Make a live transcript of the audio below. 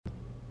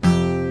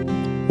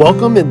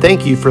Welcome and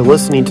thank you for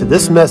listening to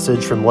this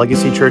message from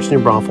Legacy Church New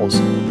Braunfels.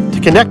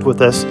 To connect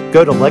with us,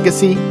 go to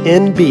legacynb.com.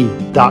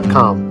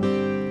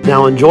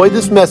 Now enjoy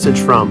this message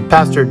from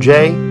Pastor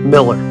Jay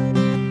Miller.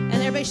 And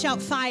everybody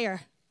shout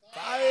fire.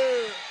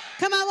 Fire.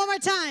 Come on, one more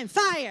time.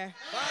 Fire.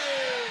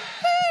 Fire.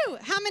 Woo!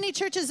 How many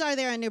churches are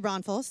there in New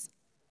Braunfels?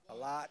 A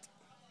lot.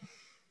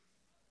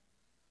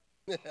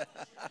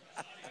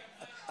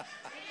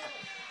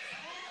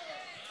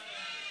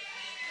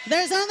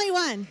 There's only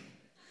one.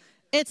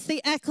 It's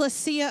the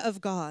ecclesia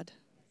of God.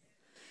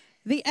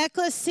 The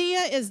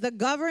ecclesia is the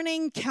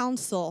governing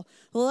council,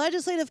 the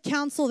legislative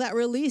council that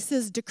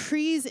releases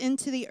decrees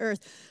into the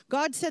earth.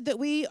 God said that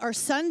we are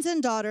sons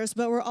and daughters,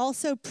 but we're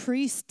also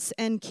priests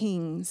and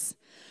kings.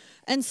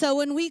 And so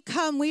when we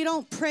come, we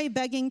don't pray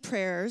begging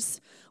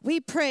prayers. We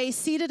pray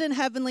seated in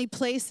heavenly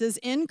places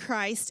in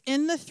Christ,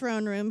 in the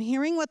throne room,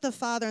 hearing what the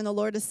Father and the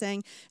Lord is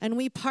saying, and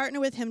we partner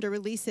with him to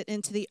release it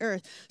into the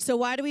earth. So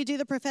why do we do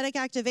the prophetic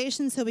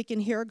activation? So we can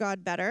hear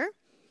God better.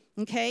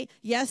 Okay,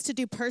 yes, to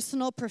do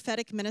personal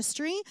prophetic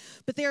ministry,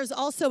 but there's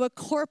also a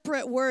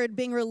corporate word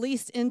being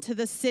released into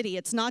the city.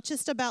 It's not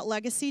just about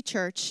Legacy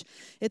Church,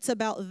 it's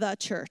about the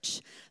church.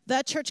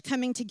 The church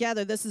coming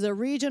together. This is a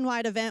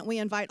region-wide event. We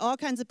invite all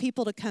kinds of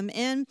people to come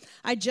in.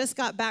 I just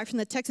got back from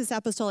the Texas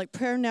Apostolic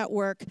Prayer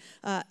Network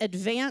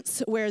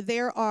Advance, where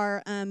there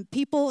are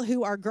people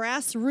who are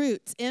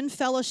grassroots in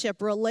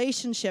fellowship,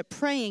 relationship,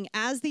 praying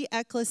as the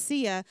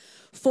ecclesia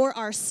for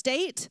our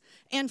state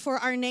and for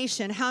our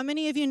nation. How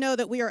many of you know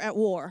that we are at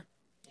war?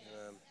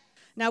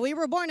 Now, we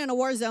were born in a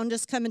war zone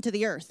just coming to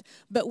the earth,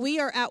 but we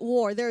are at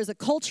war. There is a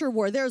culture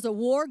war. There's a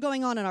war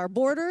going on in our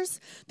borders.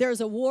 There's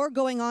a war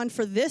going on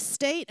for this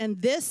state,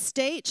 and this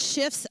state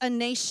shifts a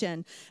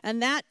nation, and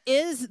that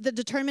is the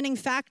determining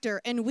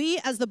factor. And we,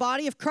 as the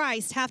body of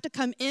Christ, have to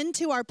come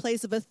into our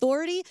place of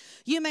authority.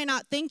 You may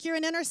not think you're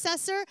an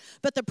intercessor,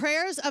 but the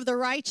prayers of the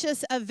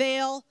righteous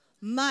avail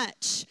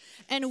much.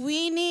 And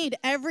we need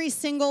every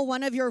single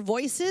one of your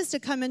voices to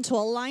come into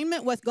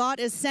alignment with what God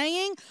is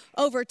saying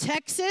over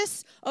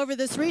Texas, over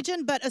this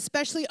region, but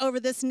especially over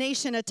this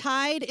nation. A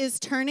tide is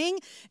turning,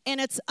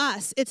 and it's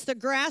us. It's the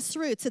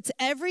grassroots. It's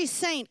every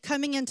saint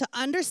coming into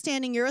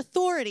understanding your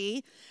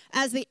authority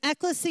as the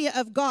ecclesia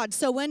of God.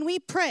 So when we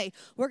pray,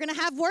 we're going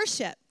to have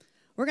worship.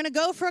 We're going to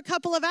go for a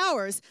couple of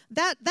hours.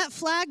 That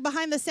flag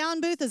behind the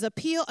sound booth is an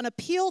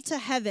appeal to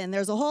heaven.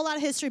 There's a whole lot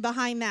of history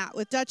behind that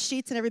with Dutch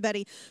Sheets and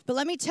everybody. But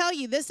let me tell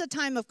you, this is a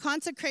time of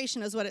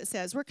consecration is what it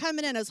says. We're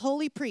coming in as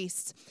holy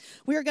priests.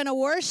 We are going to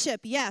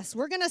worship, yes.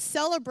 We're going to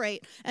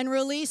celebrate and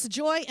release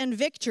joy and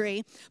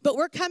victory. But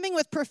we're coming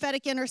with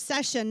prophetic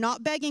intercession,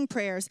 not begging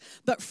prayers,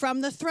 but from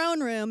the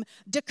throne room,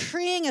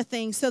 decreeing a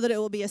thing so that it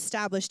will be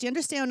established. Do you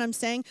understand what I'm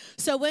saying?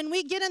 So when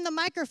we get in the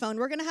microphone,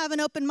 we're going to have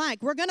an open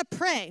mic. We're going to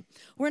pray.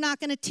 We're not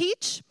going to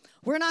teach.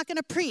 We're not going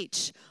to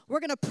preach. We're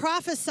going to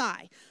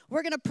prophesy.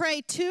 We're going to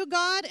pray to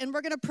God, and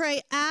we're going to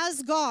pray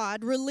as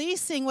God,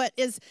 releasing what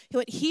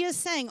he is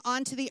saying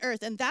onto the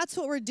earth. And that's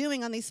what we're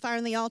doing on these Fire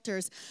on the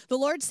Altars. The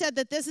Lord said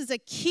that this is a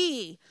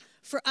key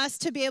for us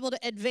to be able to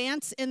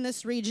advance in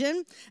this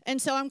region. And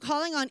so I'm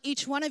calling on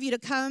each one of you to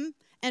come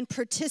and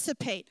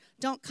participate.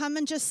 Don't come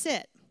and just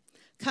sit.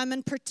 Come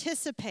and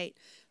participate.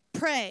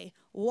 Pray.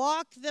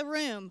 Walk the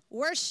room,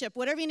 worship,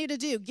 whatever you need to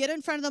do. Get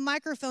in front of the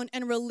microphone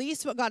and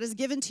release what God has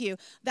given to you.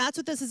 That's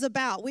what this is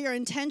about. We are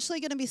intentionally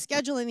going to be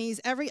scheduling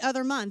these every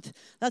other month.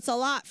 That's a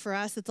lot for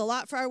us. It's a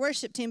lot for our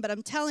worship team, but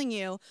I'm telling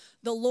you,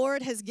 the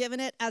Lord has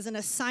given it as an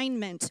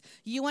assignment.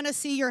 You want to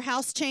see your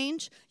house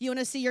change? You want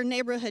to see your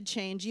neighborhood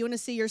change? You want to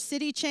see your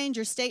city change,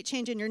 your state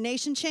change, and your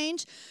nation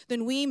change?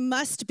 Then we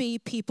must be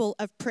people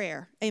of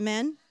prayer.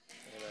 Amen?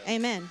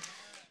 Amen.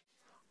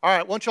 All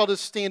right, why don't y'all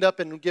just stand up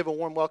and give a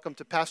warm welcome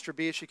to Pastor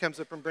B as she comes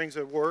up and brings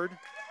a word.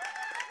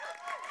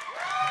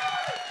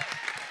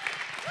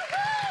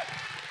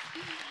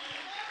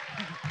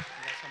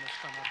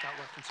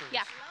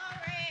 Yeah.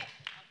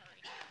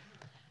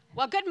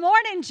 Well, good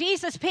morning,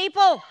 Jesus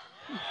people.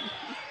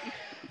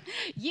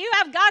 You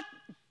have got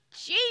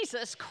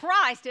Jesus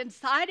Christ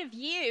inside of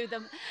you,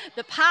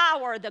 the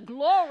power, the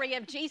glory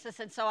of Jesus.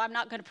 And so I'm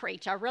not going to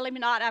preach. I'm really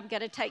not. I'm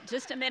going to take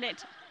just a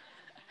minute.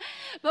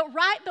 But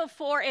right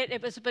before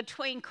it was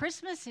between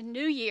Christmas and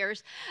New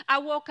Year's, I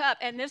woke up,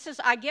 and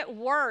I get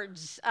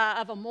words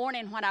of a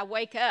morning when I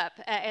wake up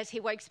as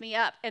he wakes me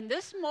up. And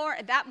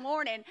that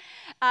morning,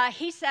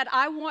 he said,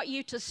 I want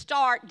you to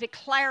start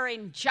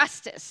declaring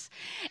justice.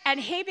 And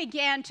he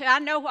began to,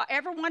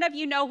 every one of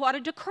you know what a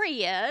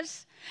decree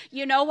is.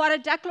 You know what a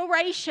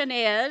declaration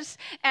is,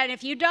 and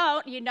if you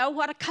don't, you know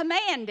what a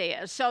command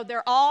is. So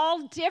they're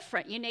all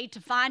different. You need to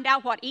find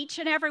out what each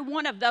and every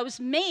one of those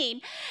mean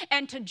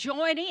and to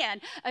join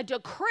in. A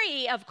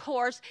decree, of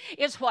course,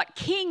 is what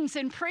kings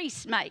and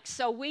priests make.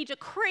 So we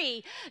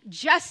decree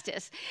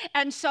justice.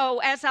 And so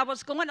as I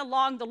was going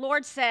along, the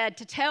Lord said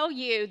to tell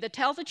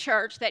the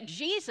church that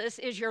Jesus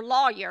is your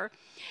lawyer.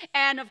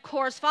 And of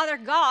course, Father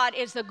God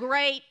is the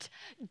great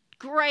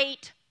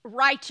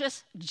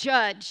righteous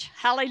judge.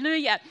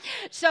 Hallelujah.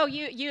 So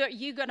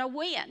you're going to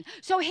win.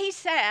 So he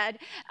said,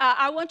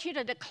 I want you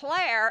to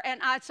declare,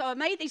 and so I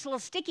made these little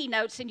sticky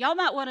notes, and y'all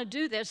might want to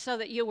do this so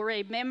that you will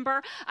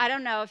remember. I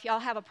don't know if y'all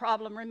have a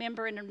problem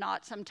remembering or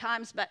not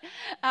sometimes, but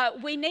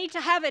we need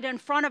to have it in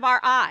front of our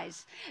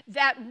eyes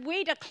that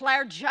we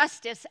declare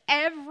justice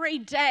every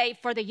day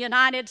for the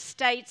United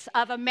States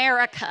of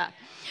America.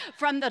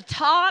 From the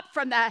top,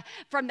 from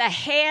the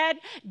head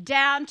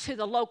down to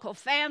the local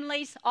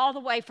families, all the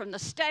way from the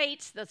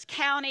states, the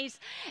counties,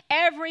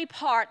 every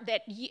part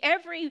that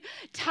every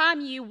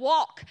time you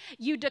walk,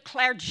 you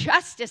declare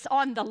justice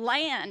on the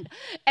land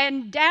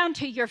and down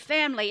to your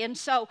family. And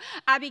so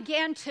I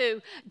began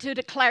to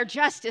declare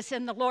justice,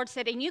 and the Lord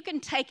said, and you can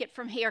take it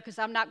from here because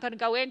I'm not going to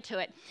go into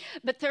it,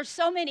 but there's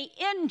so many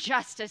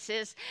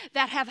injustices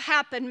that have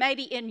happened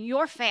maybe in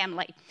your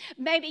family.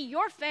 Maybe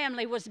your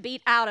family was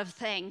beat out of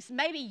things.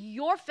 Maybe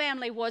your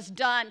family was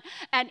done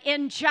an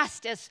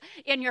injustice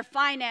in your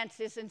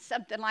finances and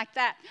something like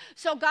that.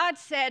 So God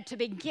said to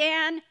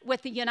begin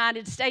with the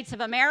United States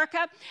of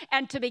America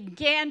and to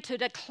begin to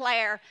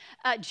declare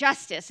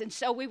justice. And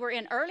so we were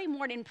in early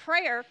morning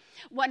prayer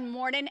one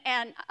morning,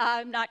 and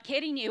I'm not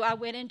kidding you, I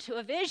went into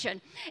a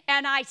vision,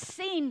 and I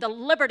seen the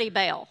Liberty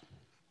Bell.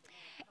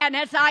 And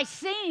as I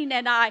seen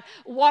and I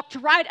walked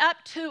right up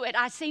to it,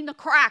 I seen the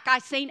crack, I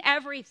seen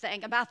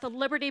everything about the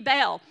Liberty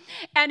Bell.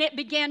 And it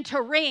began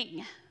to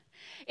ring.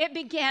 It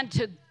began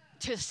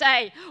to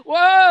say,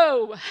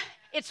 whoa.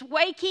 It's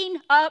waking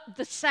up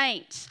the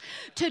saints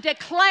to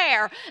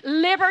declare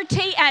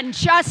liberty and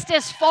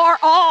justice for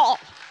all.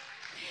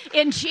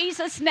 In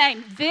Jesus'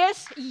 name,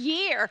 this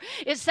year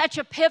is such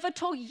a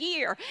pivotal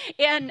year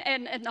in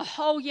the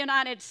whole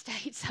United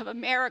States of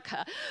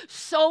America.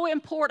 So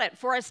important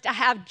for us to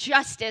have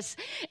justice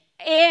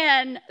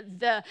in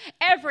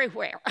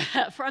everywhere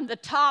from the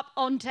top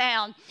on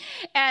down.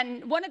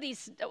 And one of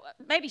these,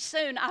 maybe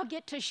soon I'll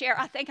get to share,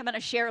 I think I'm going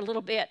to share a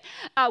little bit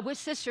with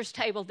Sister's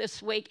Table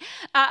this week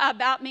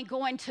about me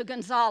going to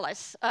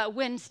Gonzales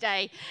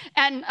Wednesday,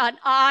 and an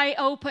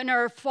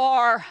eye-opener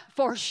for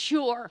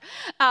sure,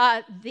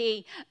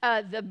 the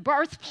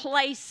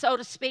birthplace, so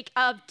to speak,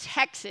 of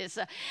Texas.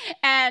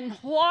 And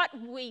what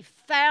we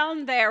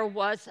found there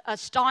was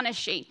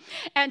astonishing.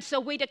 And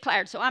so we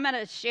declared, so I'm going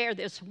to share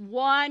this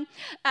one.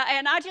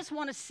 And I just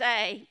want to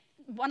say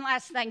one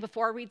last thing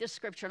before I read the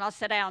scripture, and I'll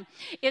sit down,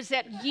 is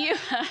that you,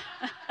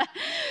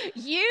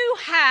 you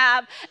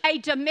have a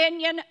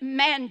dominion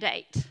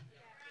mandate.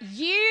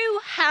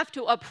 You have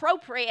to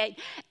appropriate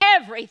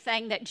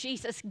everything that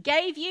Jesus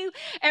gave you,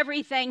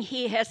 everything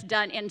he has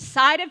done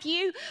inside of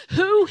you,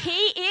 who he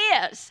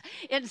is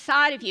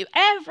inside of you.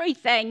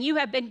 Everything. You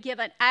have been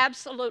given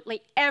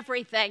absolutely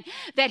everything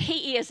that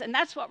he is. And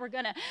that's what we're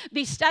going to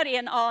be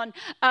studying on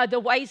the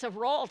ways of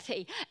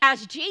royalty.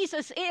 As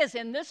Jesus is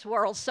in this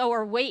world, so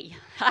are we.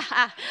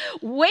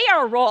 We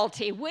are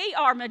royalty. We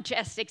are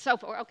majestic. So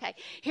forth. Okay,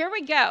 here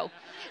we go.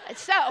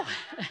 So I'll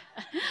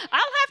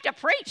have to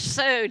preach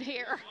soon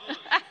here.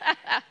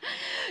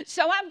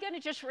 So I'm going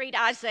to just read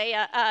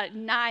Isaiah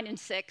 9 and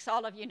 6.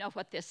 All of you know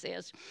what this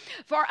is.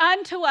 For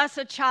unto us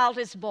a child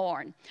is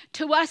born,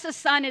 to us a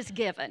son is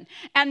given,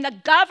 and the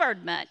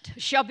government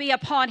shall be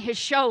upon his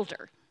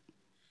shoulder.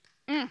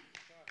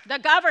 The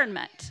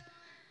government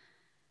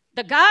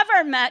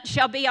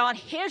shall be on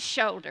his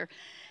shoulder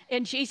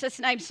in Jesus'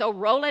 name. So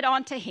roll it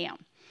onto him.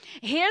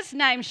 His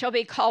name shall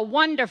be called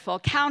Wonderful,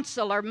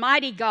 Counselor,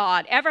 Mighty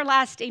God,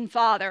 Everlasting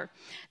Father,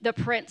 the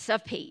Prince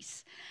of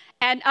Peace.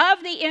 And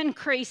of the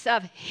increase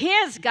of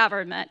his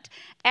government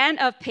and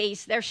of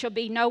peace there shall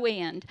be no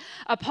end,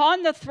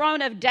 upon the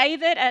throne of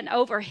David and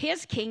over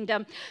his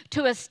kingdom,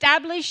 to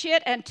establish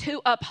it and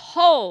to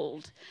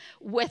uphold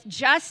with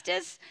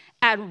justice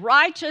and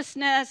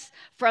righteousness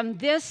from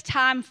this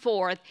time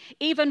forth,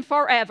 even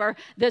forever.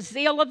 The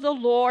zeal of the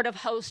Lord of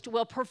hosts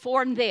will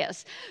perform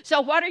this.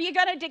 So what are you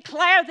going to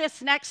declare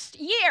this next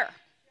year?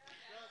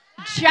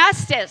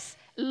 Justice,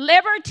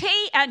 liberty,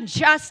 and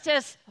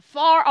justice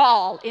for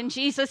all, in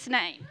Jesus'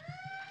 name.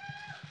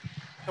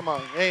 Come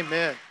on,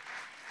 amen.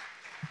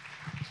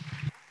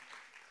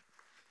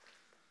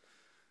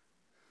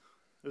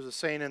 There's a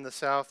saying in the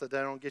South that they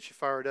don't get you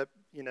fired up,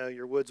 you know,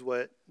 your wood's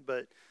wet,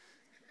 but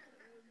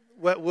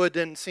wet wood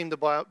didn't seem to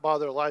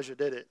bother Elijah,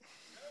 did it?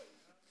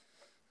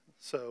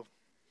 So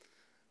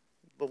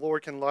the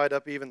Lord can light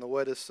up even the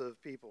wettest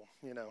of people,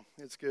 you know,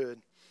 it's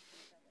good.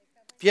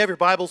 If you have your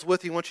Bibles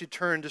with you, I want you to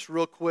turn just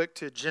real quick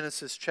to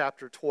Genesis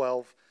chapter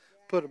 12.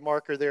 Put a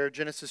marker there,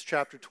 Genesis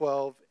chapter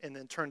 12, and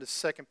then turn to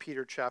 2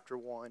 Peter chapter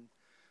 1.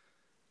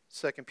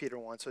 2 Peter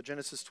 1. So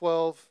Genesis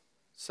 12,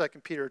 2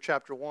 Peter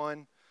chapter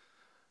 1.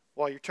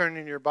 While you're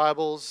turning in your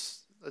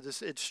Bibles,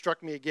 it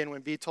struck me again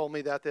when V told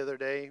me that the other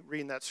day,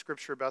 reading that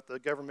scripture about the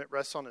government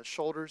rests on his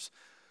shoulders.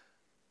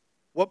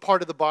 What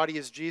part of the body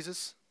is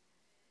Jesus?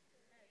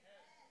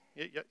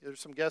 Yeah,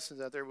 there's some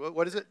guesses out there.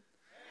 What is it?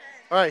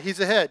 All right, he's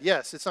the head.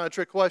 Yes, it's not a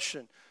trick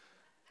question.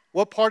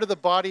 What part of the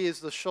body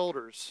is the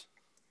shoulders?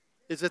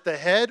 Is it the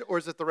head or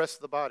is it the rest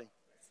of the body?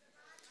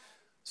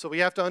 So we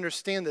have to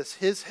understand this.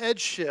 His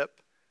headship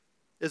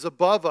is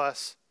above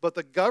us, but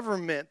the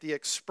government, the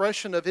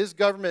expression of his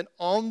government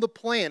on the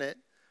planet,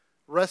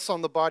 rests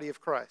on the body of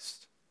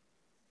Christ.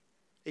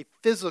 A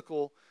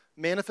physical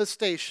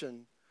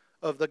manifestation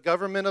of the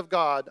government of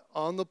God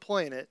on the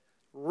planet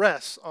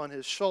rests on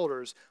his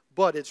shoulders,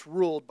 but it's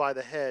ruled by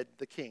the head,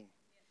 the king.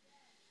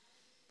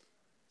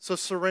 So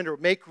surrender.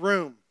 Make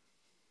room.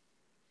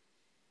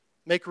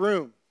 Make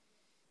room.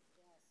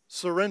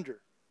 Surrender.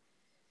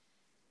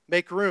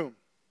 Make room.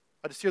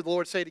 I just hear the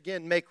Lord say it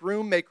again. Make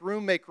room, make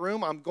room, make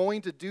room. I'm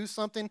going to do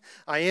something.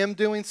 I am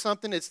doing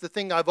something. It's the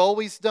thing I've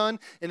always done,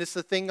 and it's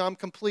the thing I'm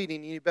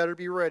completing. You better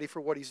be ready for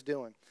what he's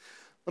doing.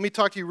 Let me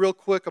talk to you real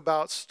quick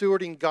about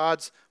stewarding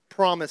God's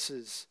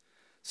promises.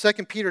 2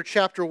 Peter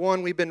chapter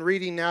 1, we've been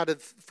reading now to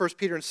 1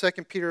 Peter and 2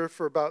 Peter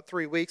for about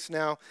 3 weeks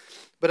now.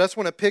 But I just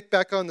want to pick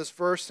back on this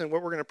verse and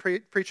what we're going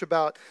to preach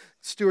about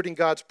stewarding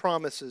God's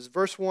promises.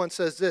 Verse 1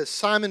 says this,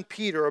 Simon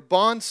Peter, a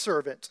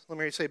bondservant. Let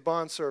me hear you say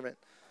bondservant.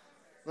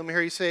 Let me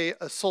hear you say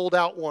a sold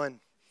out one.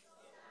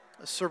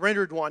 A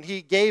surrendered one.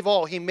 He gave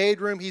all. He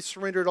made room. He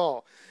surrendered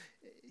all.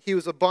 He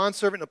was a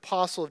bondservant and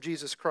apostle of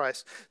Jesus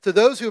Christ. To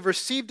those who have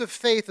received a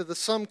faith of the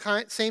same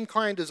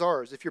kind as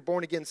ours. If you're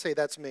born again, say,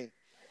 that's me.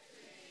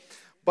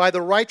 By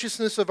the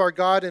righteousness of our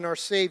God and our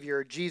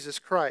Savior, Jesus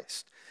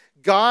Christ.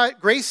 God,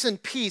 grace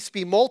and peace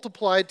be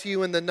multiplied to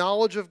you in the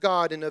knowledge of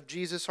God and of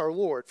Jesus our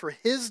Lord. For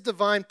his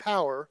divine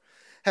power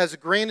has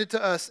granted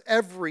to us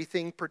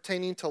everything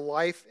pertaining to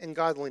life and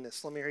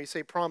godliness. Let me hear you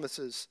say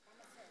promises.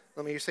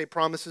 Let me hear you say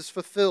promises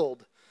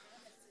fulfilled.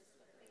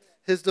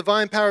 His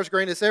divine power has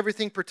granted us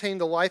everything pertaining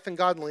to life and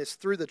godliness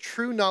through the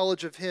true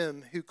knowledge of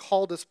him who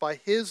called us by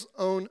his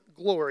own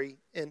glory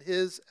and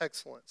his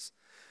excellence.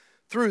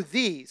 Through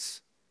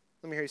these,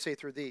 let me hear you say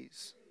through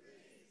these.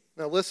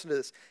 Now listen to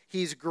this.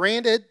 He's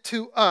granted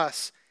to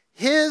us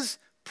his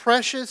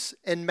precious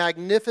and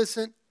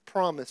magnificent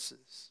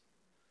promises.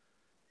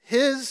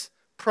 His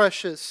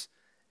precious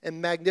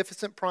and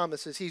magnificent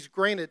promises. He's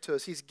granted to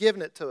us. He's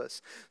given it to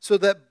us. So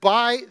that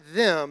by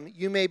them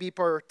you may be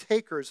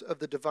partakers of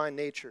the divine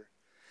nature,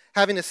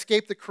 having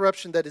escaped the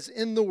corruption that is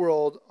in the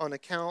world on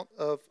account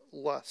of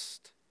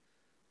lust.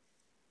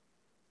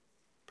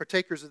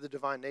 Partakers of the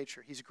divine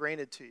nature. He's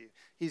granted to you.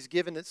 He's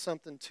given it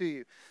something to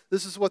you.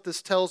 This is what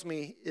this tells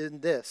me in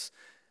this.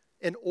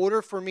 In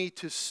order for me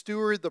to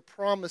steward the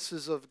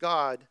promises of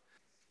God,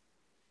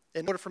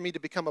 in order for me to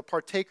become a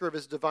partaker of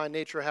his divine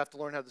nature, I have to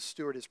learn how to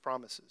steward his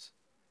promises.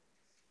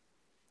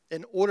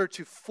 In order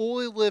to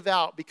fully live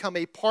out, become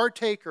a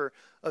partaker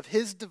of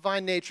his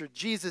divine nature,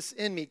 Jesus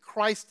in me,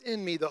 Christ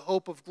in me, the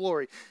hope of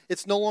glory.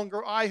 It's no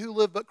longer I who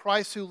live, but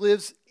Christ who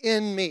lives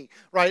in me,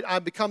 right? I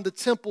become the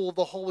temple of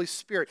the Holy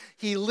Spirit.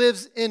 He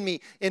lives in me.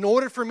 In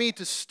order for me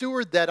to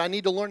steward that, I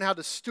need to learn how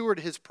to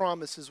steward his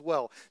promise as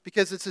well,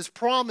 because it's his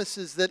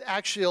promises that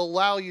actually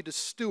allow you to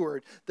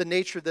steward the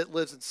nature that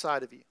lives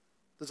inside of you.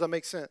 Does that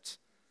make sense?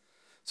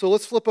 So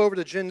let's flip over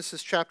to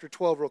Genesis chapter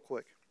 12 real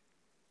quick.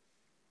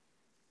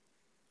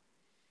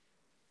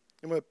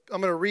 I'm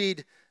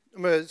going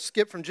to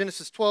skip from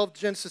Genesis 12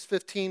 to Genesis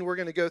 15. We're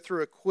going to go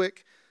through a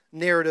quick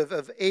narrative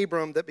of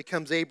Abram that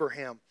becomes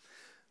Abraham.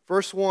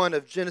 Verse 1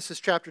 of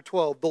Genesis chapter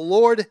 12. The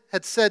Lord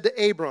had said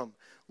to Abram,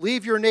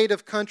 leave your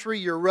native country,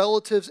 your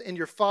relatives, and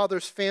your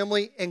father's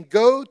family, and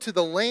go to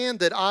the land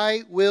that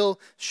I will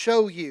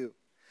show you.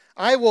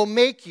 I will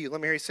make you, let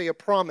me hear you say a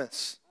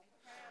promise.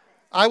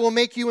 I will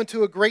make you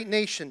into a great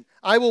nation.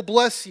 I will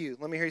bless you.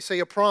 Let me hear you say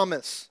a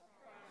promise.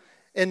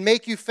 And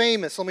make you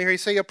famous. Let me hear you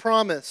say a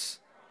promise.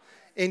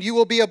 And you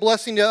will be a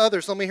blessing to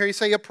others. Let me hear you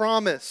say a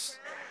promise.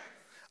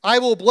 I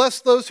will bless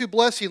those who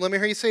bless you. Let me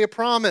hear you say a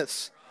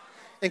promise.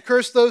 And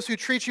curse those who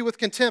treat you with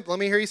contempt. Let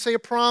me hear you say a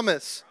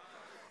promise.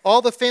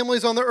 All the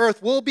families on the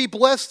earth will be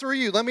blessed through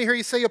you. Let me hear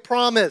you say a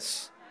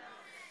promise.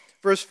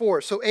 Verse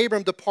 4, so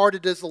Abram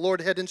departed as the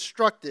Lord had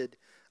instructed.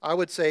 I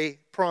would say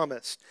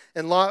promised.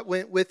 And Lot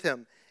went with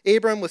him.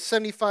 Abram was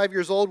 75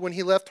 years old when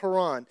he left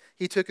Haran.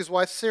 He took his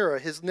wife Sarah,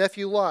 his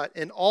nephew Lot,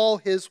 and all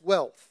his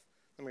wealth.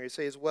 Let me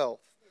say his wealth.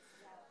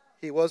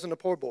 He wasn't a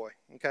poor boy,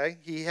 okay?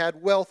 He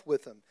had wealth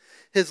with him.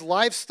 His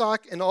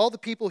livestock and all the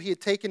people he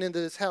had taken into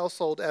his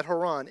household at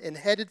Haran and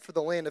headed for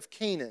the land of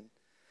Canaan.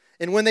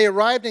 And when they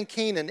arrived in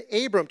Canaan,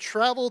 Abram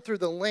traveled through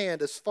the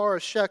land as far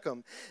as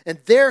Shechem, and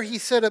there he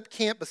set up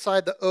camp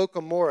beside the oak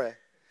of Moreh.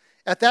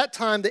 At that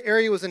time, the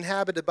area was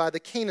inhabited by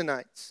the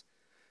Canaanites.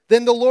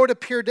 Then the Lord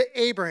appeared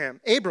to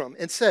Abram,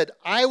 and said,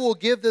 I will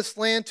give this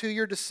land to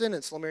your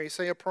descendants. Let me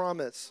say a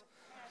promise.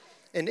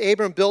 And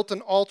Abram built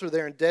an altar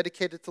there and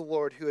dedicated it to the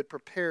Lord who had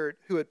appeared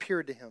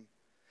to him.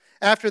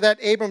 After that,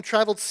 Abram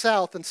traveled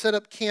south and set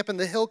up camp in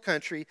the hill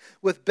country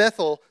with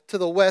Bethel to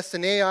the west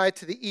and Ai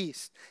to the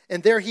east.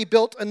 And there he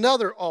built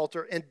another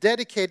altar and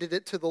dedicated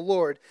it to the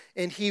Lord,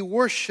 and he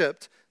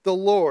worshiped the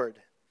Lord.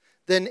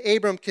 Then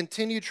Abram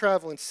continued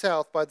traveling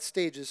south by the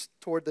stages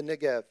toward the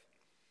Negev.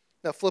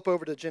 Now flip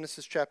over to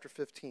Genesis chapter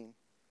 15.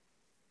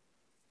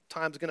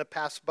 Time's going to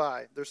pass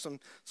by. There's some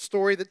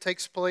story that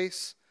takes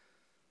place.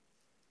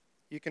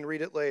 You can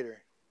read it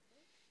later.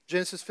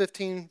 Genesis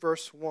 15,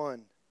 verse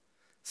 1.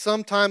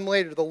 Sometime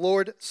later, the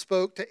Lord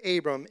spoke to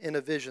Abram in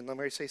a vision. Let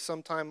me say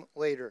sometime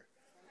later.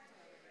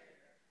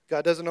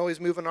 God doesn't always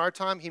move on our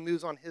time. He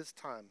moves on his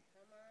time.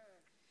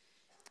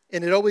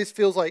 And it always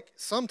feels like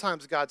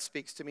sometimes God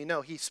speaks to me.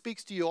 No, he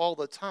speaks to you all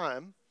the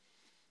time.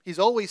 He's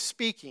always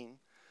speaking,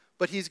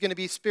 but he's going to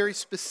be very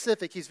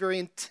specific. He's very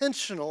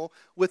intentional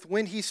with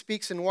when he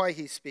speaks and why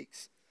he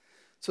speaks.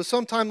 So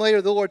sometime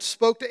later, the Lord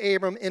spoke to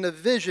Abram in a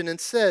vision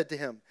and said to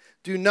him,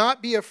 "Do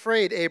not be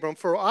afraid, Abram,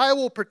 for I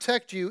will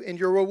protect you and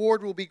your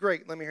reward will be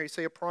great." Let me hear you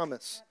say a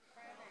promise.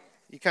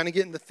 You kind of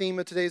get in the theme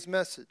of today's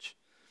message.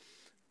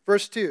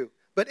 Verse 2.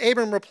 But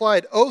Abram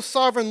replied, "O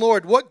sovereign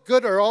Lord, what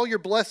good are all your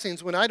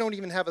blessings when I don't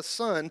even have a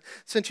son,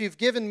 since you've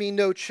given me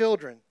no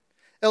children?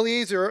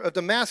 Eliezer of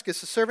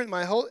Damascus, a servant in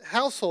my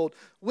household,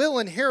 will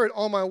inherit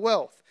all my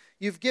wealth.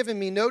 You've given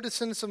me no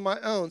descendants of my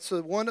own,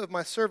 so one of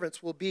my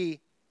servants will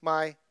be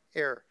my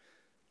heir."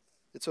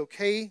 It's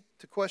okay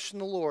to question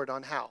the Lord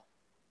on how,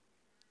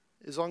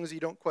 as long as you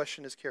don't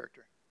question his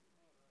character.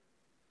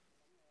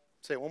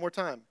 Say it one more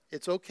time.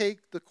 It's okay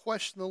to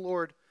question the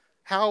Lord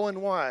how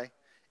and why.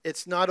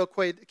 It's not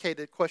okay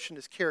to question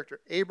his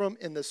character. Abram,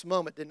 in this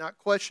moment, did not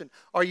question,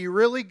 "Are you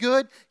really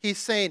good?" He's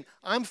saying,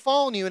 "I'm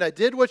following you, and I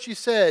did what you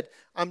said.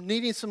 I'm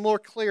needing some more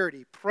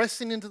clarity,"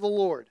 pressing into the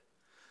Lord.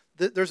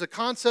 There's a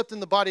concept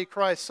in the body of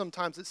Christ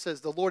sometimes that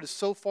says the Lord is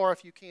so far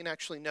off you can't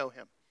actually know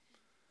him,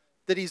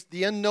 that he's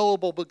the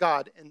unknowable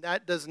God, and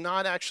that does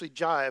not actually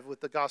jive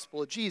with the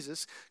gospel of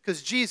Jesus,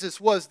 because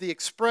Jesus was the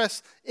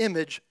express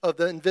image of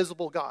the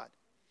invisible God,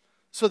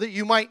 so that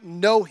you might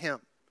know him.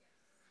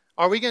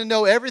 Are we going to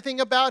know everything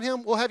about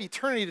him? We'll have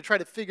eternity to try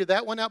to figure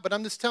that one out, but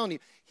I'm just telling you,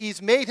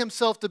 he's made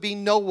himself to be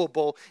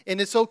knowable, and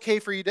it's okay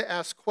for you to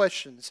ask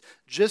questions.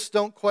 Just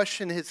don't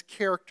question his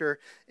character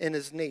and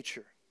his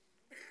nature.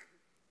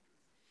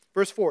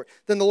 Verse 4,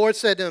 then the Lord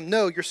said to him,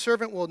 "No, your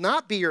servant will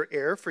not be your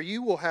heir, for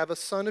you will have a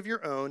son of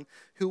your own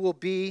who will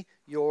be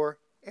your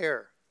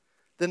heir."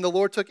 Then the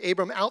Lord took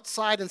Abram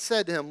outside and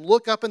said to him,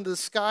 "Look up into the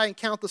sky and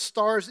count the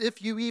stars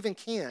if you even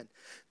can.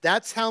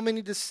 That's how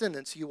many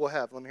descendants you will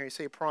have." Let me hear you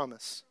say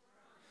promise.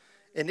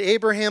 And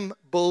Abraham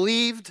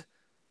believed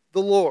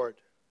the Lord,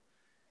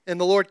 and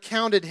the Lord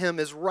counted him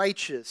as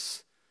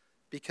righteous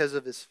because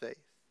of his faith.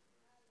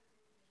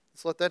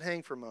 Let's let that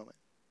hang for a moment.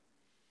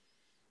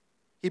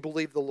 He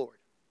believed the Lord.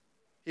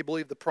 He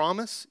believed the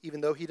promise,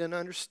 even though he didn't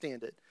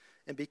understand it.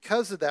 And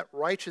because of that,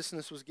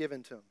 righteousness was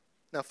given to him.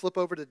 Now flip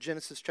over to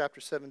Genesis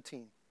chapter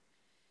 17.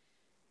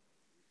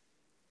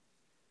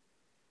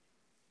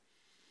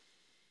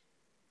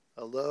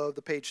 I love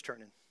the page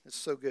turning. It's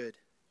so good.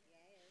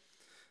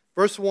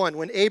 Verse 1,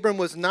 when Abram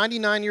was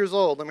 99 years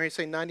old, let me hear you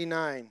say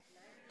 99.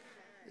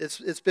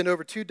 It's been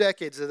over 2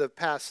 decades that have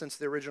passed since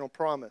the original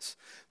promise.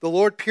 The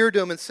Lord appeared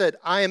to him and said,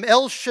 "I am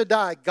El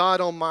Shaddai, God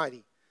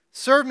Almighty.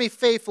 Serve me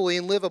faithfully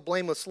and live a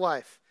blameless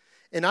life,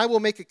 and I will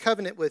make a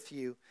covenant with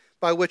you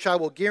by which I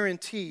will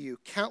guarantee you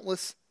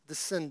countless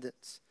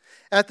descendants."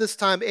 At this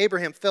time,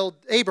 Abram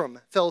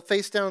fell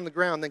face down on the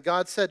ground. Then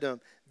God said to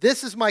him,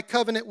 "This is my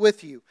covenant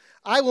with you.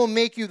 I will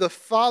make you the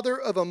father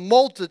of a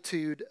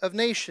multitude of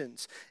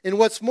nations. And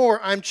what's more,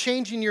 I'm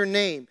changing your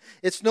name.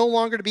 It's no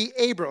longer to be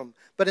Abram,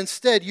 but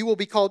instead you will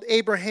be called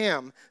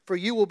Abraham, for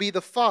you will be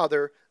the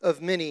father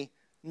of many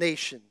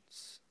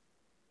nations."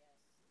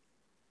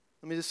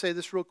 Let me just say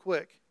this real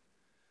quick.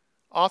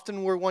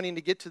 Often we're wanting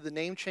to get to the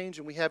name change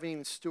and we haven't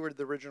even stewarded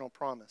the original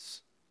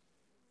promise.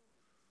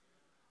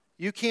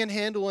 You can't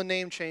handle a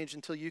name change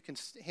until you can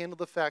handle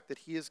the fact that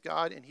he is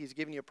God and he's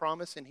giving you a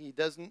promise and he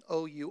doesn't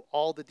owe you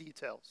all the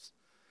details.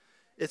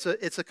 It's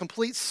a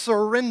complete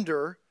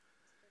surrender,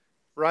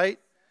 right?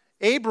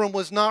 Abram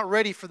was not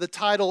ready for the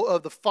title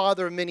of the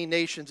father of many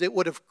nations. It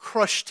would have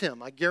crushed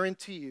him. I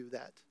guarantee you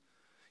that.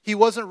 He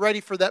wasn't ready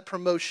for that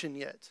promotion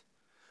yet.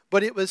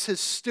 But it was his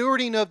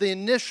stewarding of the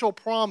initial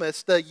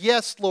promise, the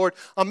 "Yes, Lord,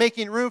 I'm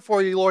making room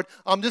for you, Lord.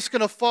 I'm just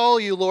going to follow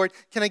you, Lord.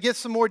 Can I get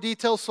some more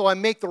details so I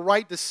make the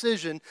right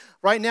decision?"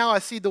 Right now, I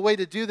see the way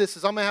to do this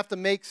is I'm going to have to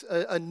make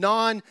a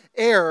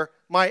non-heir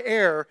my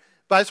heir.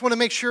 But I just want to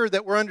make sure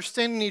that we're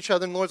understanding each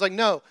other. And the Lord's like,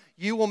 "No,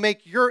 you will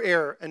make your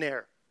heir an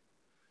heir.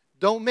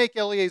 Don't make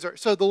Eliezer."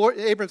 So the Lord,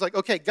 Abram's like,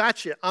 "Okay,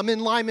 gotcha. I'm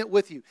in alignment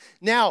with you."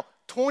 Now,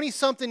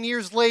 20-something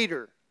years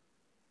later,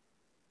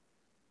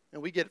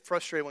 and we get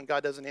frustrated when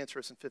God doesn't answer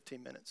us in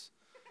 15 minutes.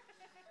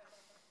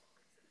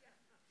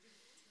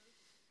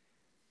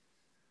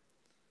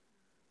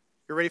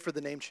 You're ready for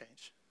the name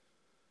change.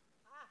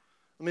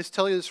 Let me just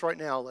tell you this right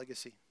now,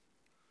 Legacy.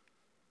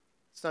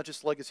 It's not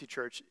just Legacy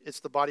Church.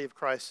 It's the body of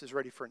Christ is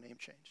ready for a name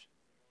change.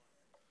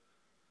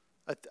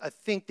 I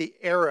think the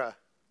era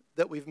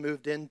that we've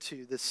moved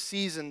into, this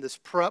season, this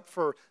prep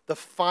for the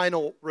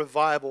final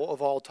revival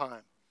of all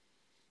time.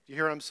 You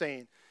hear what I'm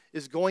saying?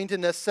 Is going to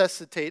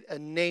necessitate a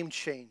name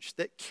change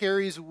that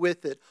carries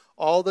with it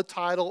all the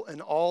title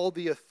and all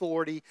the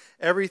authority,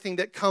 everything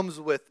that comes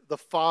with the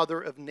Father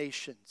of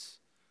nations.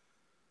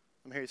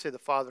 I'm here to say the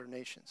Father of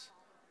nations.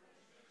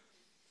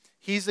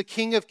 He's the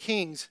King of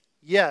kings,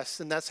 yes,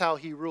 and that's how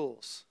he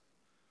rules.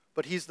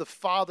 but he's the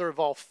Father of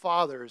all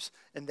fathers,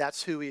 and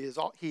that's who he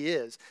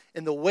is.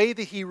 And the way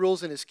that he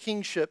rules in his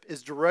kingship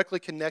is directly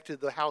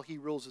connected to how he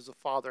rules as a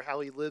father,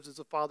 how he lives as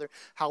a father,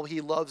 how he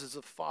loves as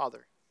a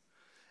father.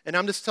 And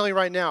I'm just telling you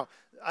right now,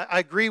 I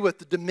agree with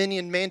the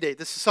dominion mandate.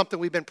 This is something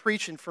we've been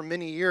preaching for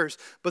many years,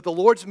 but the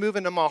Lord's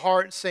moving in my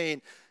heart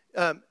saying,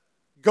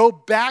 go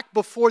back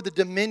before the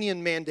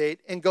dominion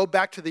mandate and go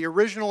back to the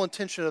original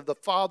intention of the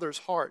Father's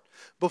heart.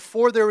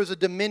 Before there was a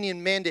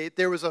dominion mandate,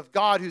 there was a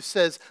God who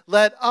says,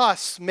 let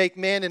us make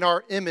man in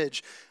our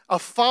image. A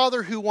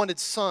father who wanted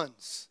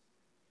sons.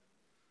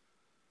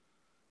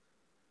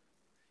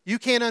 You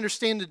can't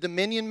understand the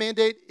dominion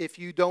mandate if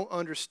you don't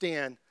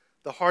understand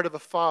the heart of a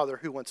father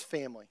who wants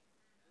family.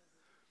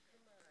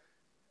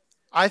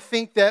 I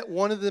think that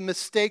one of the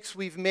mistakes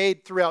we've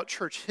made throughout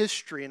church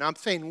history, and I'm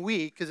saying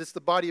we because it's the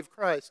body of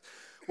Christ,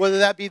 whether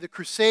that be the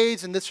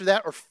Crusades and this or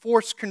that, or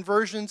forced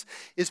conversions,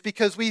 is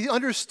because we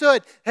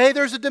understood, hey,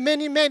 there's a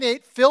dominion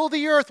mandate, fill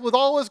the earth with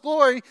all his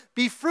glory,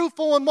 be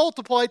fruitful and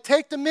multiply,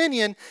 take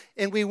dominion,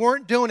 and we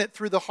weren't doing it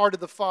through the heart of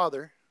the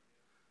Father.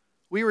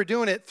 We were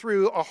doing it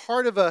through a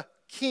heart of a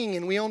king,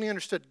 and we only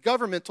understood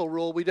governmental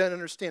rule, we didn't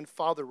understand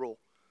father rule.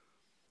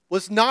 It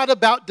was not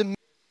about dominion.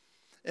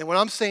 And what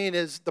I'm saying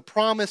is the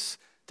promise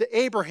to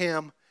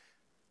Abraham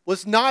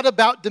was not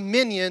about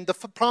dominion. The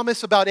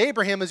promise about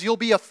Abraham is you'll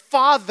be a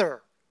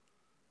father,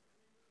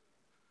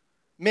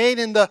 made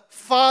in the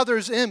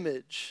Father's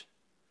image,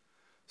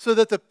 so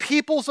that the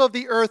peoples of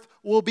the earth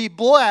will be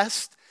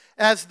blessed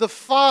as the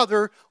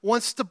Father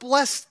wants to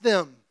bless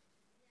them.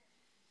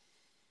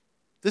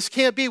 This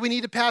can't be, we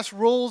need to pass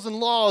rules and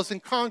laws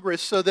in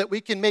Congress so that we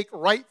can make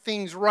right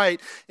things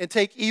right and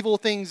take evil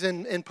things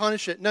and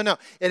punish it. No.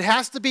 It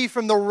has to be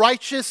from the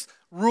righteous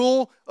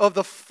rule of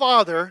the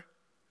Father.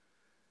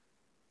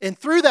 And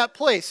through that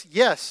place,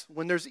 yes,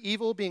 when there's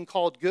evil being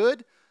called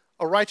good,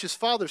 a righteous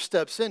father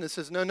steps in and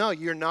says, no,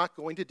 you're not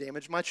going to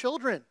damage my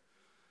children.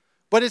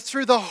 But it's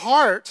through the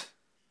heart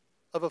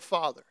of a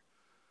father.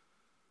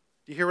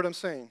 Do you hear what I'm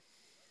saying?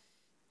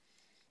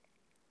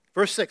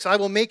 Verse 6, I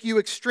will make you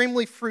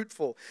extremely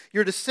fruitful.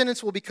 Your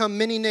descendants will become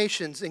many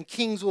nations, and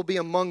kings will be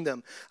among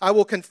them. I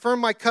will confirm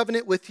my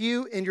covenant with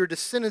you and your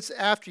descendants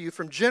after you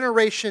from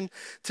generation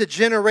to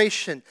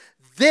generation.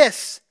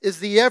 This is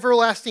the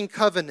everlasting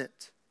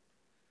covenant.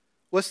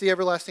 What's the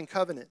everlasting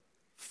covenant?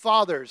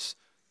 Fathers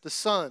to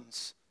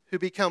sons, who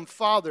become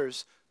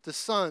fathers to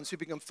sons, who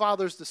become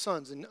fathers to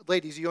sons. And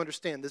ladies, you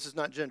understand, this is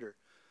not gender.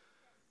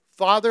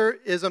 Father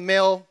is a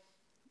male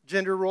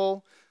gender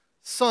role.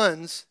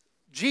 Sons,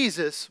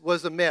 Jesus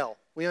was a male.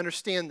 We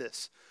understand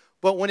this.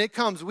 But when it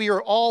comes, we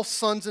are all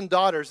sons and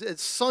daughters.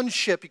 It's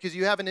sonship because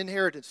you have an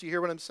inheritance. You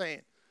hear what I'm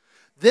saying?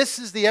 This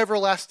is the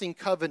everlasting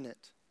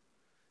covenant.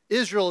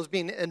 Israel is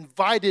being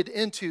invited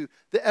into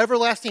the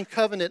everlasting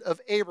covenant of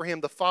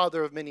Abraham, the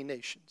father of many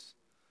nations.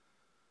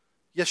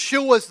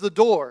 Yeshua is the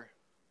door,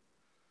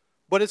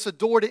 but it's a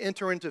door to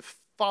enter into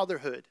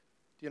fatherhood.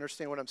 Do you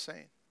understand what I'm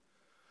saying?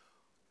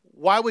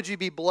 Why would you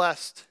be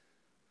blessed?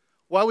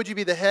 Why would you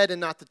be the head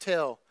and not the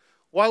tail?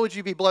 Why would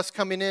you be blessed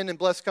coming in and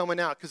blessed coming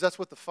out? Because that's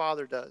what the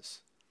Father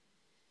does.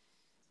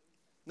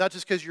 Not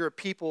just because you're a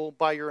people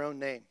by your own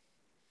name.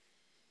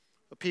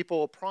 A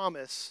people of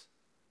promise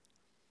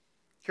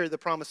carry the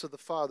promise of the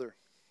Father.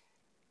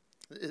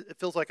 It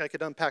feels like I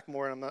could unpack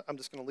more, and I'm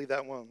just going to leave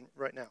that one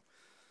right now.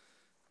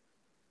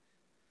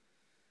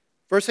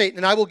 Verse 8,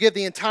 and I will give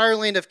the entire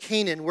land of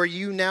Canaan where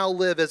you now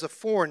live as a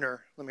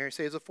foreigner. Let me hear you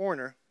say as a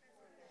foreigner.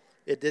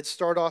 It did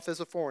start off as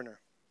a foreigner.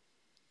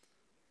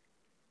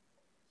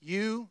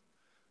 You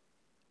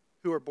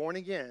who are born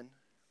again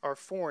are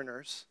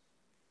foreigners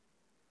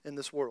in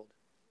this world.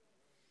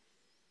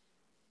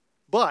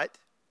 But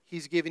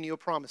he's giving you a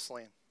promised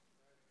land.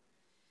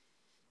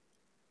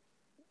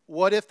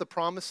 What if the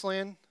promised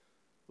land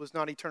was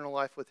not eternal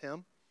life with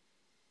him?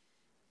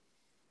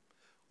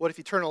 What if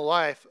eternal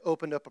life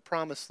opened up a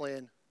promised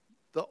land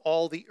that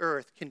all the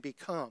earth can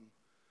become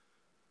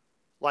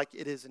like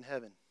it is in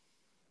heaven?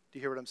 Do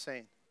you hear what I'm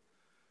saying?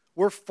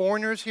 We're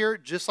foreigners here,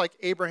 just like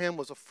Abraham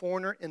was a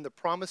foreigner in the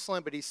promised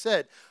land. But he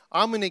said,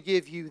 I'm going to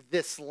give you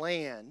this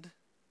land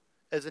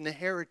as an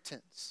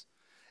inheritance.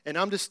 And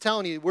I'm just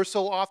telling you, we're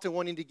so often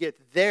wanting to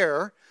get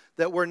there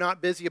that we're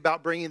not busy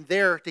about bringing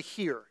there to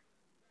here.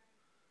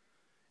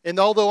 And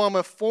although I'm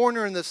a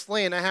foreigner in this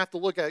land, I have to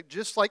look at it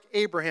just like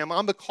Abraham.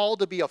 I'm called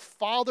to be a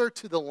father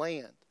to the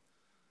land.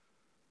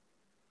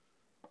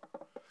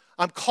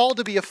 I'm called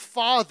to be a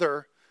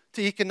father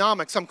to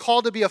economics. I'm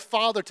called to be a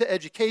father to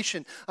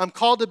education. I'm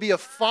called to be a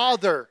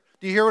father.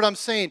 Do you hear what I'm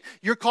saying?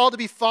 You're called to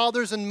be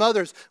fathers and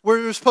mothers.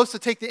 We're supposed to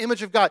take the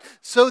image of God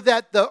so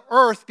that the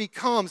earth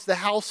becomes the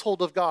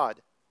household of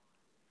God.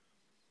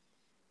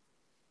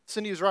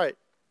 Cindy was right.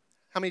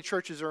 How many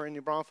churches are in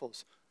New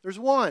Braunfels? There's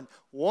one.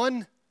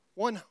 One.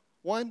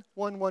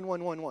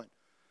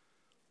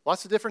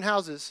 Lots of different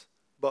houses,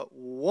 but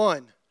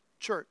one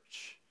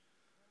church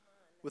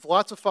with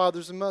lots of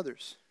fathers and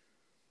mothers.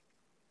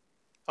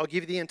 I'll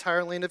give you the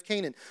entire land of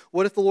Canaan.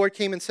 What if the Lord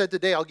came and said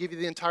today, I'll give you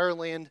the entire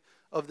land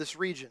of this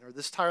region, or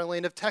this entire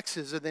land of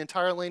Texas, or the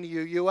entire land of the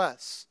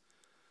U.S.?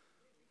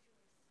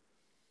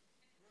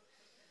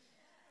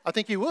 I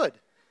think you would.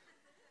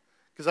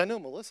 Because I know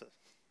Melissa.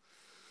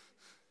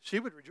 She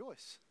would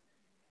rejoice.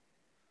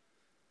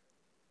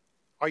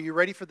 Are you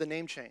ready for the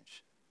name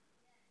change?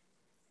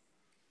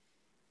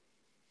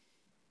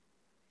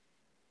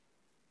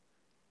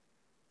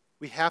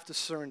 We have to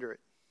surrender it.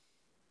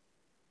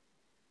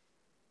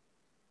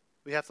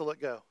 We have to let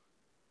go.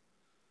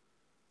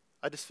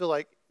 I just feel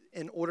like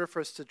in order for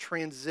us to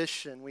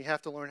transition, we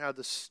have to learn how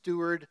to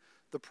steward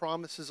the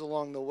promises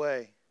along the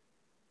way.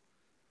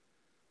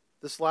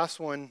 This last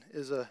one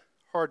is a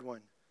hard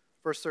one.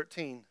 Verse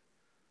 13.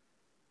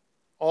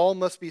 All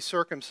must be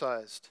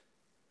circumcised.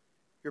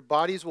 Your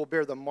bodies will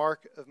bear the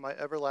mark of my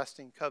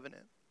everlasting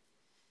covenant.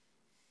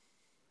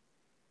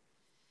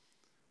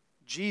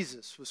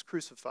 Jesus was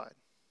crucified.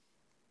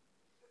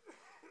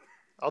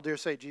 I'll dare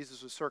say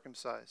Jesus was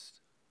circumcised.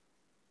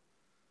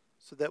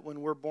 So that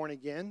when we're born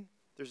again,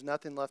 there's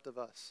nothing left of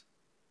us.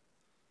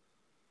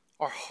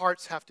 Our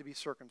hearts have to be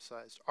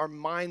circumcised. Our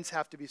minds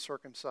have to be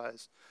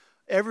circumcised.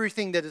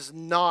 Everything that is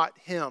not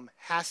Him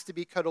has to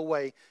be cut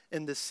away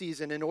in this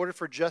season. In order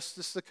for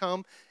justice to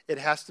come, it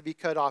has to be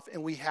cut off,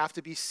 and we have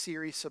to be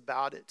serious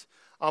about it.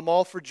 I'm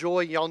all for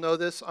joy. Y'all know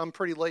this. I'm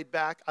pretty laid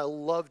back. I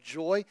love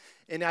joy,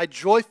 and I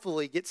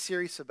joyfully get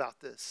serious about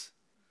this.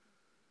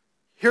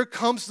 Here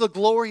comes the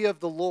glory of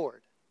the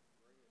Lord,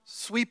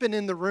 sweeping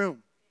in the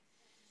room.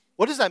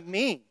 What does that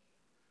mean?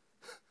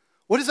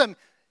 What does that mean?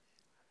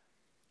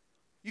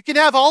 You can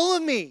have all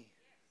of me.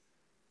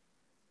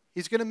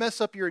 He's going to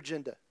mess up your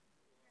agenda.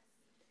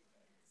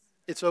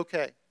 It's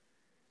okay.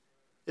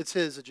 It's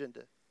His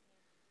agenda.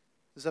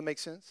 Does that make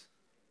sense?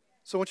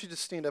 So I want you to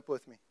stand up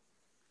with me.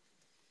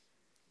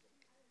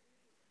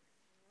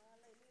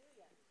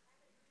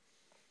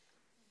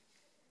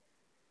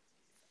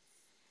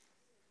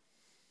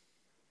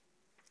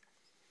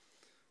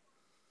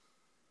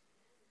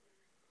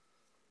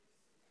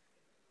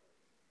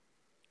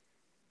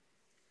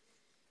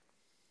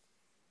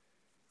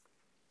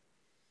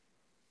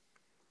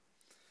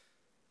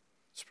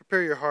 Let's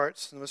prepare your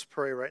hearts and let's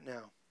pray right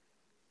now.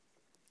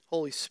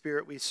 Holy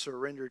Spirit, we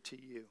surrender to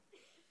you.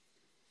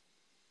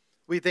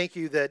 We thank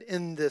you that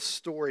in this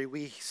story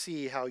we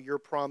see how your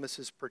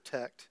promises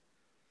protect.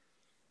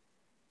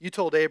 You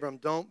told Abram,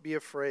 don't be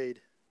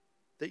afraid,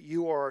 that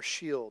you are our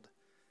shield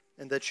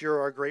and that you're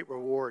our great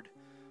reward.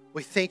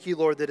 We thank you,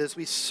 Lord, that as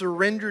we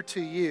surrender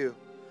to you,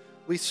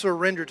 we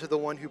surrender to the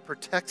one who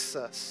protects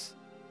us.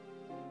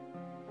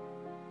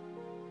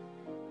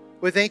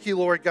 We thank you,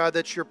 Lord God,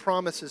 that your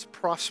promises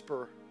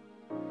prosper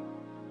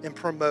and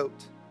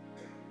promote.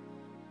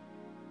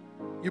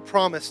 You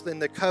promised in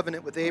the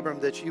covenant with Abram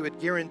that you would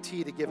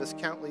guarantee to give us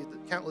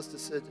countless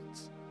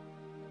descendants.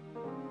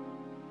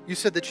 You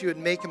said that you would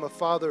make him a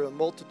father of a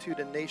multitude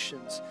of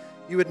nations.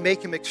 You would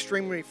make him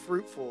extremely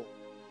fruitful,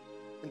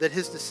 and that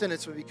his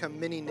descendants would become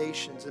many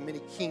nations and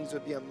many kings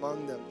would be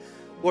among them.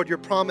 Lord, your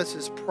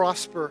promises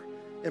prosper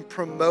and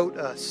promote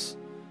us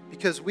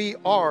because we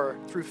are,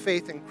 through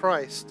faith in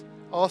Christ,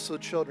 also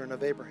children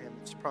of Abraham,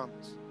 it's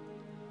promised.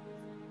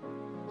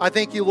 I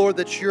thank you, Lord,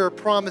 that your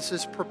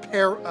promises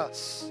prepare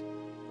us.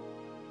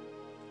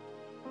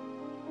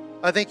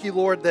 I thank you,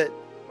 Lord, that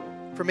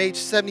from age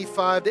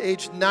 75 to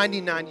age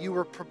 99, you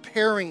were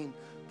preparing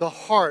the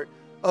heart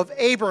of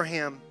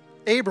Abram,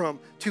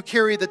 to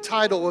carry the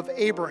title of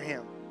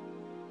Abraham.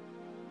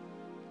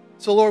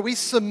 So, Lord, we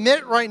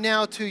submit right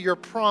now to your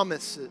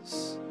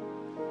promises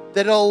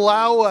that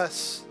allow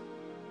us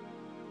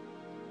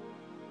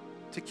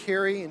to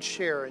carry and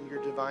share in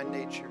your divine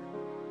nature.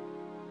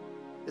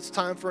 It's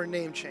time for a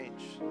name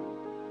change.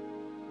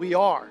 We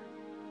are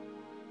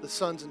the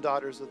sons and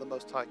daughters of the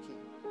Most High King.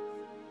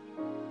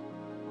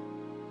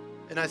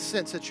 And I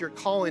sense that you're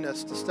calling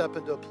us to step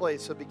into a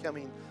place of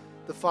becoming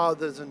the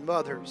fathers and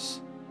mothers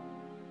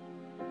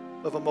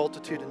of a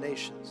multitude of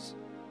nations.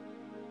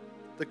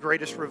 The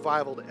greatest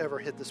revival to ever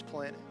hit this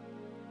planet.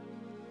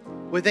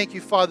 We thank you,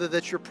 Father,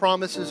 that your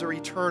promises are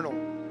eternal.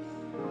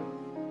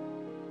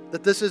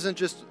 That this isn't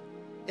just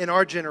in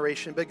our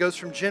generation, but goes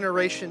from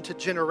generation to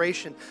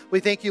generation. We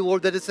thank you,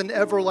 Lord, that it's an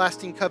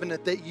everlasting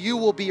covenant, that you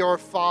will be our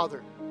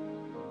Father,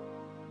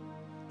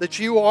 that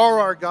you are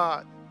our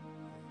God,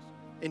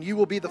 and you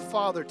will be the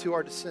Father to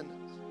our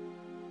descendants.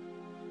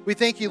 We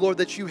thank you, Lord,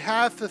 that you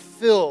have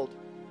fulfilled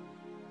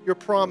your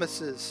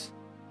promises,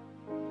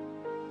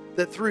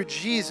 that through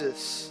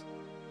Jesus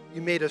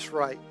you made us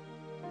right,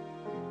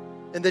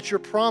 and that your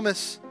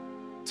promise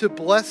to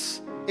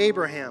bless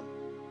Abraham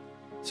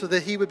so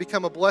that he would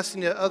become a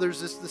blessing to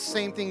others is the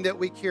same thing that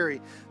we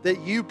carry,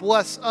 that you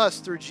bless us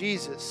through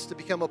Jesus to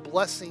become a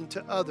blessing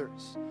to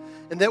others.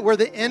 And that where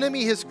the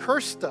enemy has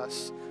cursed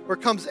us or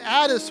comes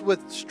at us with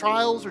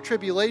trials or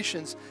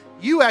tribulations,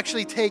 you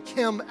actually take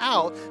him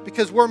out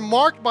because we're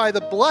marked by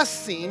the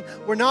blessing.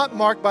 We're not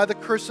marked by the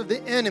curse of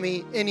the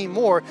enemy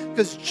anymore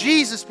because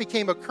Jesus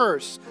became a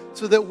curse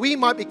so that we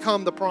might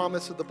become the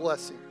promise of the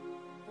blessing.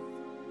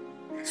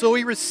 So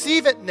we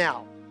receive it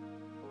now.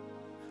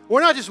 We're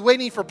not just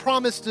waiting for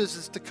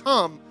promises to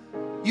come.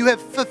 You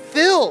have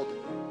fulfilled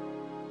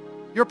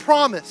your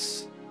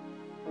promise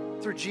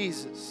through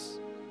Jesus.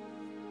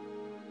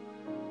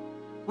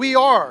 We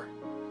are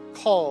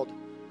called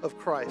of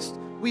Christ.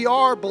 We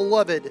are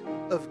beloved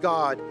of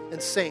God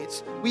and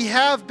saints. We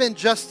have been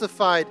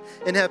justified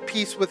and have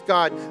peace with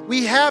God.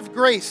 We have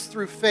grace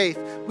through faith.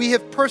 We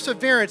have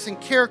perseverance and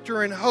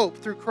character and hope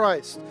through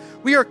Christ.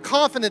 We are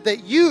confident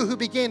that you who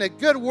began a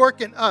good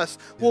work in us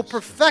will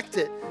perfect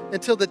it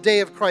until the day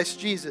of Christ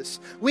Jesus.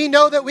 We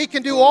know that we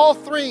can do all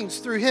things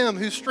through him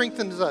who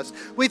strengthens us.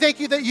 We thank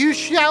you that you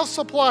shall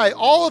supply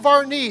all of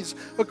our needs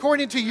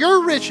according to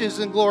your riches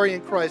and glory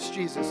in Christ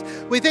Jesus.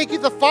 We thank you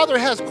the Father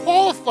has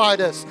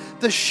qualified us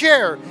to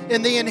share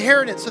in the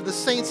inheritance of the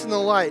saints in the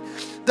light.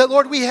 That,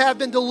 Lord, we have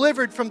been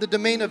delivered from the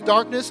domain of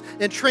darkness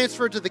and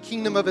transferred to the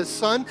kingdom of his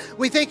Son.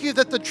 We thank you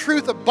that the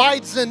truth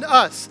abides in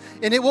us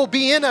and it will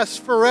be in us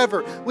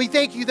forever. We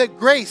thank you that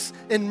grace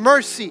and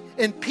mercy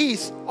and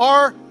peace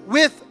are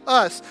with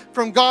us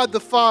from God the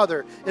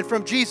Father and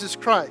from Jesus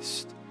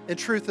Christ in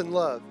truth and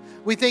love.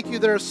 We thank you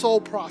that our soul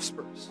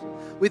prospers.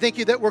 We thank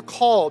you that we're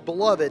called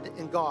beloved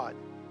in God,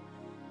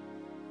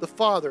 the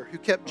Father who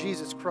kept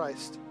Jesus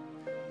Christ.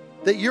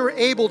 That you're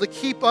able to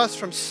keep us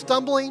from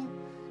stumbling,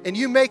 and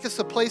you make us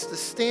a place to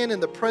stand in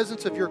the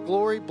presence of your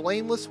glory,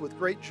 blameless with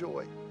great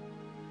joy.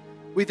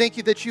 We thank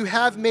you that you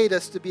have made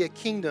us to be a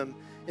kingdom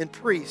and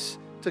priests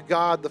to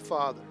God the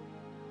Father.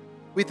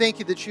 We thank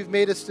you that you've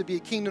made us to be a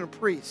kingdom of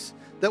priests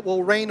that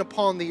will reign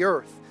upon the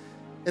earth.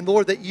 And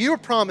Lord, that you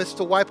promised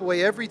to wipe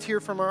away every tear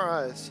from our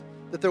eyes,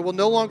 that there will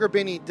no longer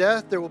be any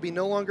death, there will be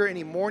no longer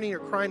any mourning or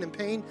crying and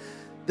pain.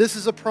 This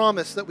is a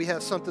promise that we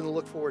have something to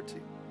look forward to.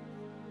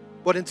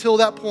 But until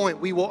that point,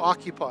 we will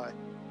occupy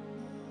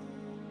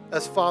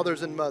as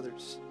fathers and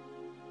mothers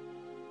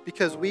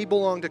because we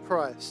belong to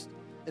Christ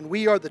and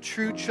we are the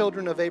true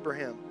children of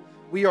Abraham.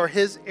 We are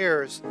his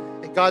heirs,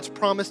 and God's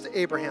promise to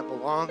Abraham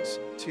belongs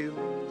to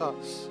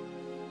us.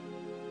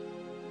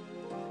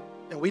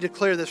 And we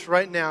declare this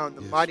right now in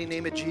the mighty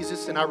name of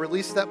Jesus. And I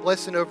release that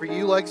blessing over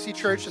you, Legacy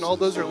Church, and all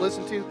those who are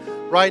listening to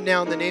right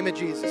now in the name of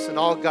Jesus. And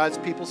all God's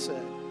people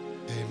said,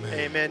 amen.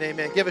 Amen,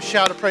 amen. Give a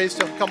shout of praise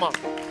to him. Come on.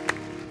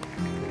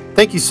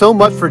 Thank you so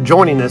much for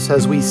joining us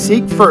as we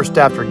seek first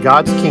after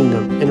God's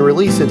kingdom and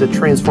release it to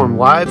transform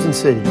lives and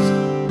cities.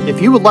 If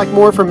you would like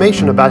more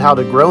information about how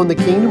to grow in the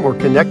kingdom or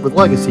connect with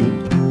Legacy,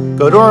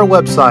 go to our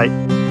website,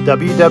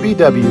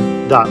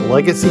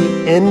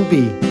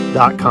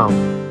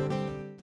 www.legacynb.com.